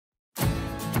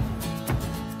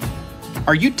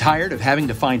Are you tired of having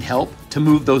to find help to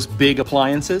move those big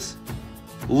appliances?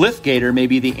 Liftgator may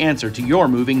be the answer to your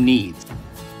moving needs.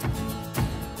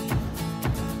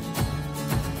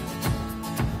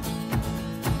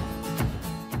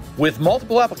 With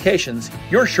multiple applications,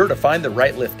 you're sure to find the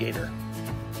right Liftgator.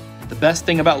 The best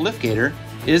thing about Liftgator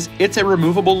is it's a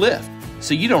removable lift,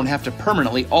 so you don't have to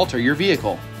permanently alter your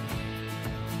vehicle.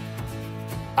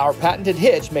 Our patented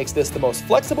hitch makes this the most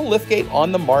flexible liftgate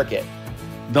on the market.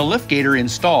 The Liftgator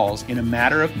installs in a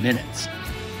matter of minutes,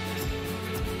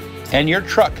 and your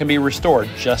truck can be restored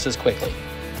just as quickly.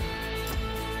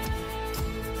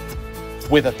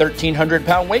 With a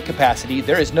 1,300-pound weight capacity,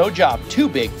 there is no job too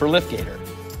big for Liftgator.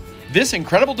 This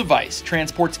incredible device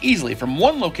transports easily from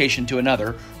one location to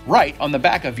another right on the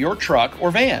back of your truck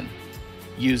or van.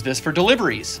 Use this for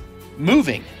deliveries,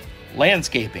 moving,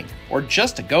 landscaping, or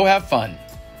just to go have fun.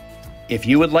 If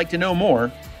you would like to know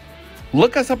more,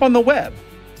 look us up on the web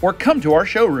or come to our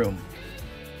showroom.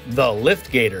 The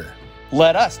Liftgator.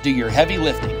 Let us do your heavy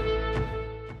lifting.